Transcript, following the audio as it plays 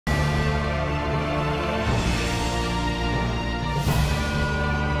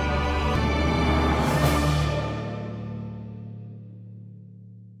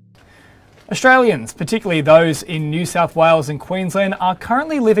Australians, particularly those in New South Wales and Queensland, are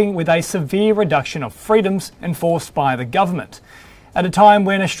currently living with a severe reduction of freedoms enforced by the government. At a time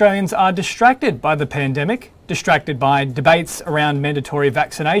when Australians are distracted by the pandemic, distracted by debates around mandatory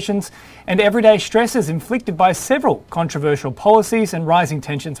vaccinations, and everyday stresses inflicted by several controversial policies and rising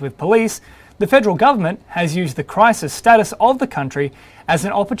tensions with police, the federal government has used the crisis status of the country as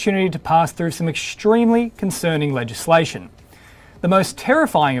an opportunity to pass through some extremely concerning legislation. The most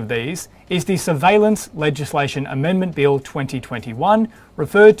terrifying of these is the Surveillance Legislation Amendment Bill 2021,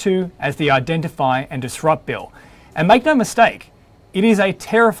 referred to as the Identify and Disrupt Bill. And make no mistake, it is a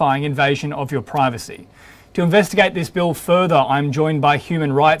terrifying invasion of your privacy. To investigate this bill further, I'm joined by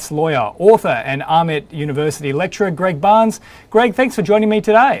human rights lawyer, author and Armet University lecturer Greg Barnes. Greg, thanks for joining me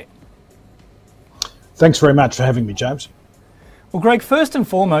today. Thanks very much for having me, James. Well, Greg, first and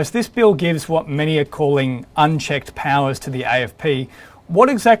foremost, this bill gives what many are calling unchecked powers to the AFP. What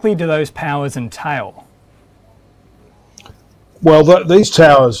exactly do those powers entail? Well, these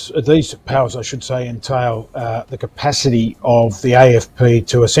powers, I should say, entail the capacity of the AFP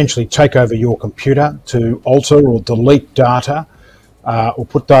to essentially take over your computer, to alter or delete data, or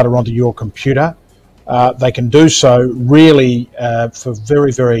put data onto your computer. They can do so really for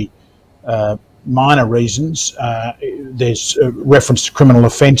very, very minor reasons. There's reference to criminal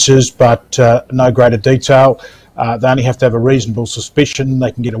offences, but no greater detail. They only have to have a reasonable suspicion.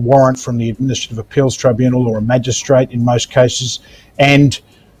 They can get a warrant from the Administrative Appeals Tribunal or a magistrate in most cases. And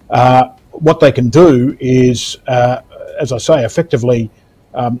what they can do is, as I say, effectively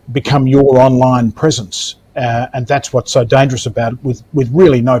become your online presence. And that's what's so dangerous about it, with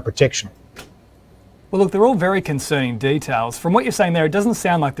really no protection. Well, look, they're all very concerning details. From what you're saying there, it doesn't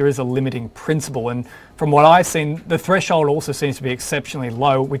sound like there is a limiting principle. And from what I've seen, the threshold also seems to be exceptionally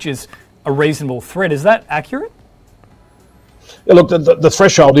low, which is a reasonable threat. Is that accurate? Yeah, look, the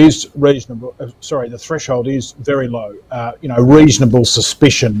threshold is reasonable. The threshold is very low. Reasonable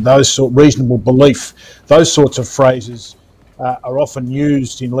suspicion, reasonable belief, those sorts of phrases are often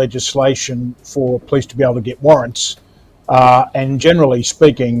used in legislation for police to be able to get warrants. And generally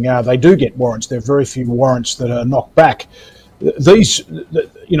speaking, they do get warrants. There are very few warrants that are knocked back. These,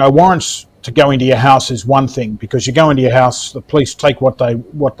 warrants to go into your house is one thing, because you go into your house, the police take what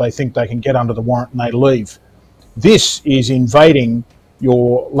they think they can get under the warrant, and they leave. This is invading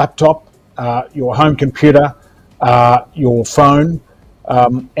your laptop, your home computer, your phone,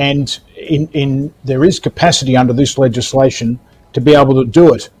 and there is capacity under this legislation to be able to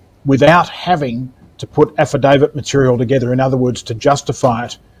do it without having to put affidavit material together, in other words, to justify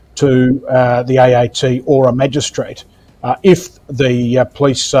it to the AAT or a magistrate. If the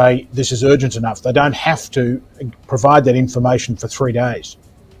police say this is urgent enough, they don't have to provide that information for 3 days.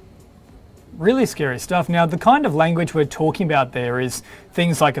 Really scary stuff. Now, the kind of language we're talking about there is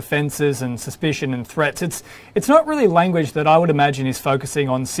things like offences and suspicion and threats. It's not really language that I would imagine is focusing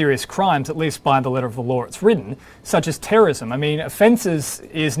on serious crimes, at least by the letter of the law it's written, such as terrorism. I mean, offences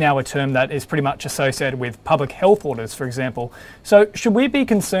is now a term that is pretty much associated with public health orders, for example. So should we be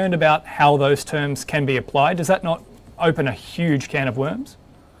concerned about how those terms can be applied? Does that not open a huge can of worms?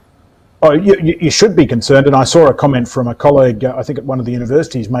 Oh, you should be concerned, and I saw a comment from a colleague, I think at one of the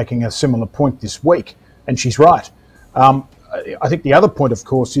universities, making a similar point this week, and she's right. I think the other point, of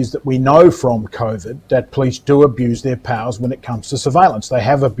course, is that we know from COVID that police do abuse their powers when it comes to surveillance. They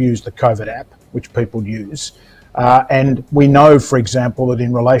have abused the COVID app, which people use, and we know, for example, that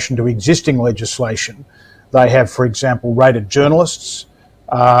in relation to existing legislation, they have, for example, raided journalists,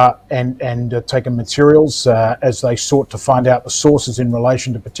 and taken materials as they sought to find out the sources in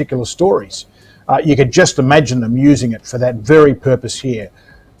relation to particular stories. You could just imagine them using it for that very purpose here.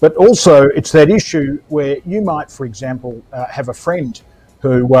 But also it's that issue where you might, for example, have a friend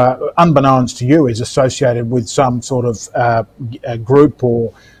who, unbeknownst to you, is associated with some sort of a group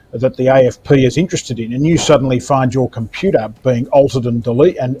or that the AFP is interested in, and you suddenly find your computer being altered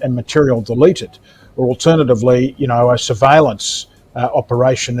and material deleted, or alternatively, a surveillance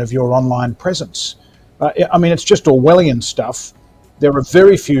operation of your online presence. I mean, it's just Orwellian stuff. There are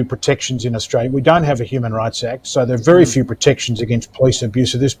very few protections in Australia. We don't have a Human Rights Act, so there are very few protections against police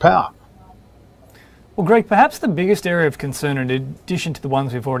abuse of this power. Well, Greg, perhaps the biggest area of concern, in addition to the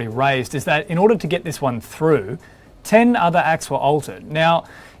ones we've already raised, is that in order to get this one through, 10 other acts were altered. Now,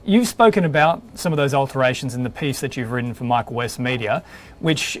 you've spoken about some of those alterations in the piece that you've written for Michael West Media,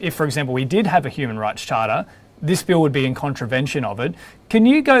 which, if, for example, we did have a Human Rights Charter, this bill would be in contravention of it. Can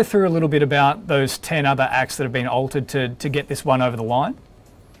you go through a little bit about those 10 other acts that have been altered to get this one over the line?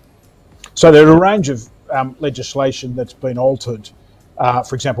 So there are a range of legislation that's been altered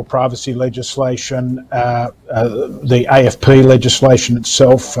for example, privacy legislation, the AFP legislation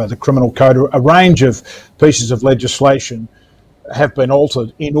itself, the criminal code, a range of pieces of legislation have been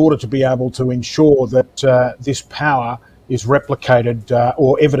altered in order to be able to ensure that this power is replicated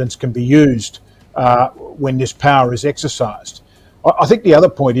or evidence can be used when this power is exercised. I think the other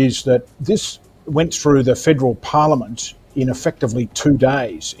point is that this went through the federal parliament in effectively 2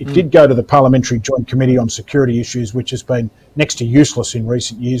 days. It did go to the Parliamentary Joint Committee on Security Issues, which has been next to useless in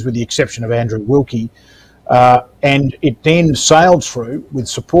recent years, with the exception of Andrew Wilkie. And it then sailed through with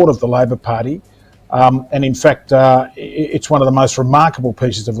support of the Labor Party. And in fact, it's one of the most remarkable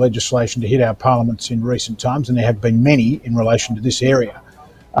pieces of legislation to hit our parliaments in recent times, and there have been many in relation to this area,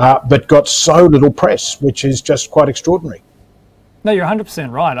 but got so little press, which is just quite extraordinary. No, you're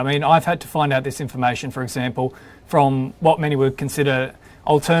 100% right. I mean, I've had to find out this information, for example, from what many would consider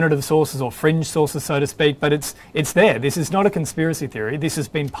alternative sources or fringe sources, so to speak, but it's there. This is not a conspiracy theory. This has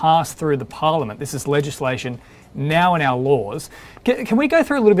been passed through the Parliament. This is legislation now in our laws. Can we go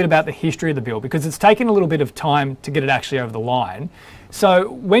through a little bit about the history of the bill? Because it's taken a little bit of time to get it actually over the line.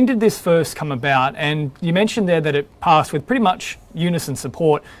 So when did this first come about? And you mentioned there that it passed with pretty much unison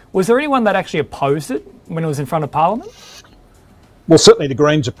support. Was there anyone that actually opposed it when it was in front of Parliament? Well, certainly the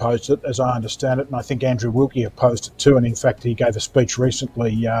Greens opposed it, as I understand it, and I think Andrew Wilkie opposed it too. And in fact, he gave a speech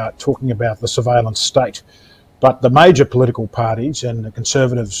recently talking about the surveillance state. But the major political parties and the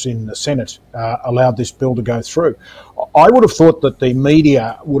Conservatives in the Senate allowed this bill to go through. I would have thought that the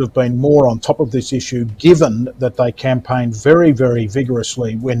media would have been more on top of this issue, given that they campaigned very, very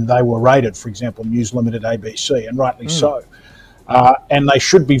vigorously when they were raided, for example, News Limited, ABC, and rightly so. And they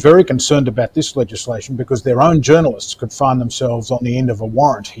should be very concerned about this legislation because their own journalists could find themselves on the end of a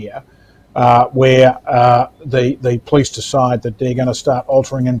warrant here where the police decide that they're going to start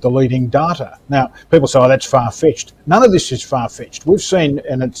altering and deleting data. Now, people say, oh, that's far-fetched. None of this is far-fetched. We've seen,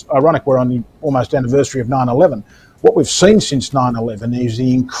 and it's ironic we're on the almost anniversary of 9/11, what we've seen since 9/11 is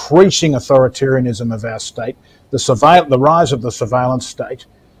the increasing authoritarianism of our state, the rise of the surveillance state,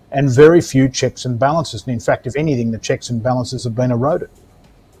 and very few checks and balances. And in fact, if anything, the checks and balances have been eroded.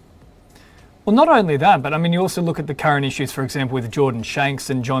 Well, not only that, but I mean, you also look at the current issues, for example, with Jordan Shanks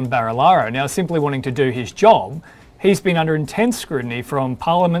and John Barilaro. Now, simply wanting to do his job, he's been under intense scrutiny from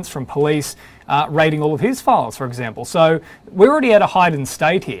parliaments, from police, raiding all of his files, for example. So we're already at a heightened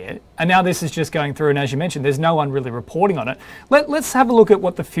state here, and now this is just going through, and as you mentioned, there's no one really reporting on it. Let's have a look at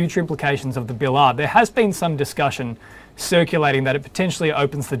what the future implications of the bill are. There has been some discussion circulating that it potentially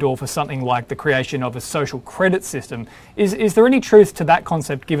opens the door for something like the creation of a social credit system. Is there any truth to that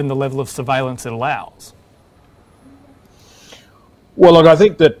concept given the level of surveillance it allows? Well, look, I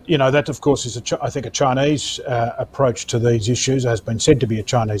think that, that of course is, I think, a Chinese approach to these issues, has been said to be a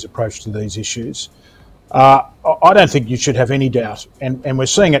Chinese approach to these issues. I don't think you should have any doubt, and we're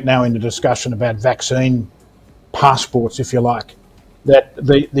seeing it now in the discussion about vaccine passports, if you like, that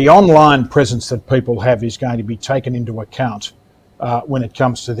the online presence that people have is going to be taken into account when it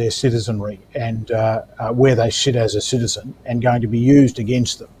comes to their citizenry and where they sit as a citizen, and going to be used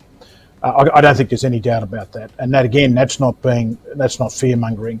against them. I don't think there's any doubt about that. And that, again, that's not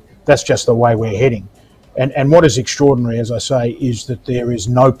fear-mongering. That's just the way we're heading. And what is extraordinary, as I say, is that there is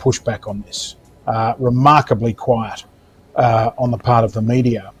no pushback on this. Remarkably quiet on the part of the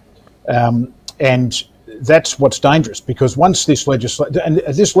media. And that's what's dangerous, because once this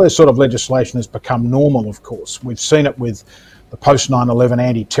sort of legislation has become normal, of course. We've seen it with the post-9/11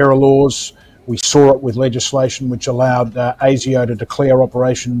 anti-terror laws. We saw it with legislation which allowed ASIO to declare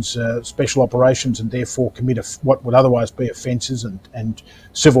operations, special operations, and therefore commit what would otherwise be offences and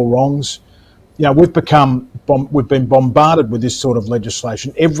civil wrongs. We've been bombarded with this sort of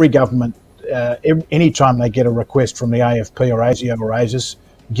legislation. Every government, any time they get a request from the AFP or ASIO or ASIS,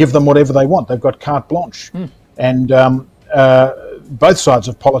 give them whatever they want. They've got carte blanche. And both sides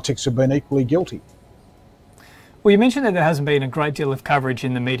of politics have been equally guilty. Well, you mentioned that there hasn't been a great deal of coverage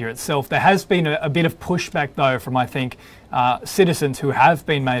in the media itself. There has been a bit of pushback, though, from, I think, citizens who have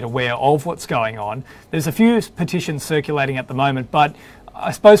been made aware of what's going on. There's a few petitions circulating at the moment, but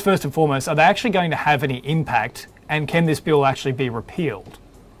I suppose first and foremost, are they actually going to have any impact, and can this bill actually be repealed?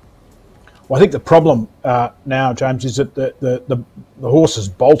 Well, I think the problem now, James, is that the horse has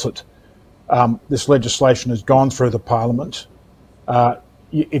bolted. This legislation has gone through the Parliament.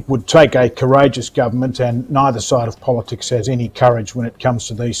 It would take a courageous government, and neither side of politics has any courage when it comes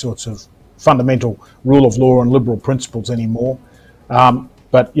to these sorts of fundamental rule of law and liberal principles anymore.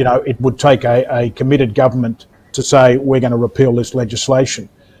 But, it would take a committed government to say, we're going to repeal this legislation.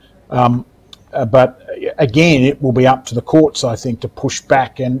 But again, it will be up to the courts, I think, to push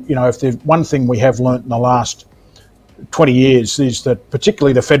back. And, if there's one thing we have learnt in the last 20 years is that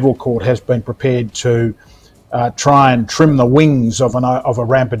particularly the federal court has been prepared to try and trim the wings of a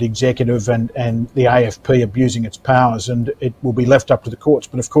rampant executive and the AFP abusing its powers, and it will be left up to the courts.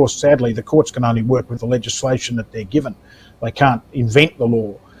 But of course, sadly, the courts can only work with the legislation that they're given. They can't invent the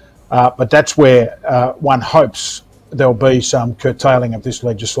law. But that's where one hopes there'll be some curtailing of this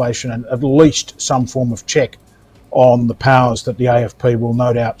legislation and at least some form of check on the powers that the AFP will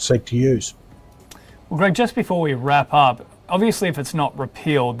no doubt seek to use. Well, Greg, just before we wrap up, obviously if it's not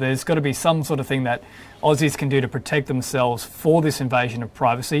repealed, there's got to be some sort of thing that Aussies can do to protect themselves for this invasion of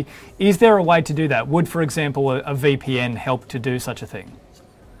privacy. Is there a way to do that? Would, for example, a VPN help to do such a thing?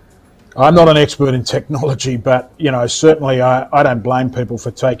 I'm not an expert in technology, but certainly I don't blame people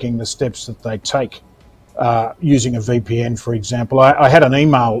for taking the steps that they take using a VPN, for example. I had an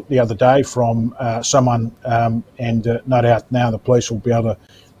email the other day from someone, and no doubt now the police will be able to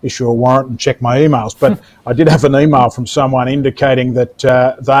issue a warrant and check my emails. But I did have an email from someone indicating that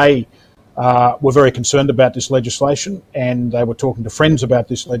they were very concerned about this legislation, and they were talking to friends about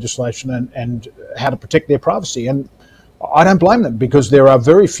this legislation and how to protect their privacy. And I don't blame them, because there are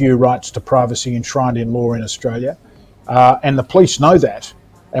very few rights to privacy enshrined in law in Australia, and the police know that.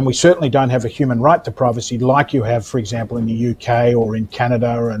 And we certainly don't have a human right to privacy like you have, for example, in the UK or in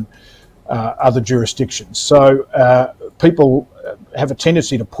Canada and other jurisdictions. So people have a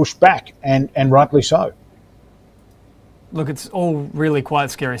tendency to push back, and rightly so. Look, it's all really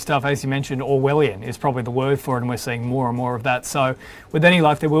quite scary stuff. As you mentioned, Orwellian is probably the word for it, and we're seeing more and more of that. So with any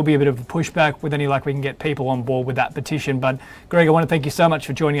luck, there will be a bit of a pushback. With any luck, we can get people on board with that petition. But Greg, I want to thank you so much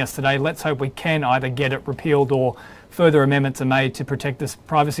for joining us today. Let's hope we can either get it repealed or further amendments are made to protect the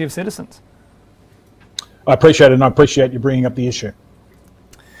privacy of citizens. I appreciate it, and I appreciate you bringing up the issue.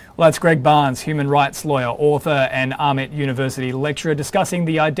 Well, that's Greg Barnes, human rights lawyer, author and Armit University lecturer, discussing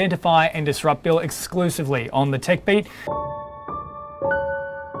the Identify and Disrupt Bill exclusively on The Tech Beat.